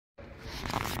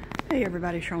Hey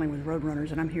everybody, Charlene with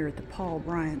Roadrunners, and I'm here at the Paul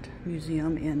Bryant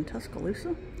Museum in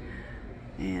Tuscaloosa.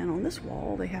 And on this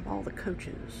wall, they have all the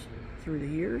coaches through the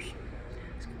years.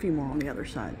 There's a few more on the other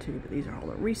side too, but these are all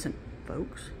the recent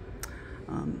folks.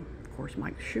 Of course,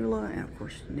 Mike Shula, and of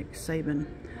course, Nick Saban,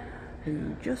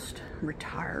 who just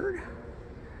retired.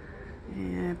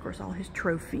 And of course, all his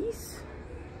trophies,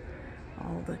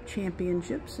 all the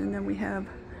championships, and then we have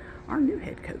our new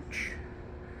head coach.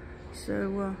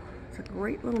 So, it's a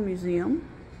great little museum,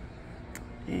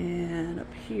 and up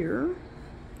here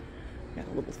got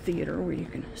a little theater where you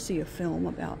can see a film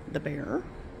about the bear.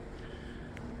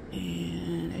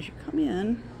 And as you come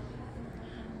in,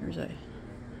 there's a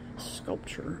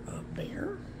sculpture of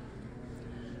bear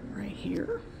right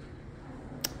here,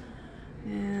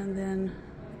 and then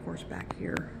of course back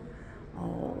here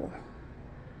all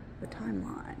the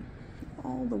timeline,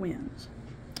 all the wins.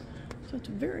 So it's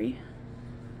a very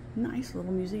nice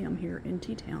little museum here in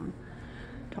T-Town,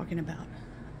 talking about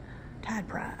Tide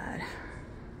Pride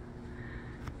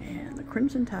and the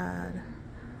Crimson Tide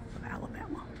of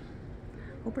Alabama.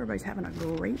 Hope everybody's having a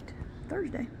great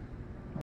Thursday.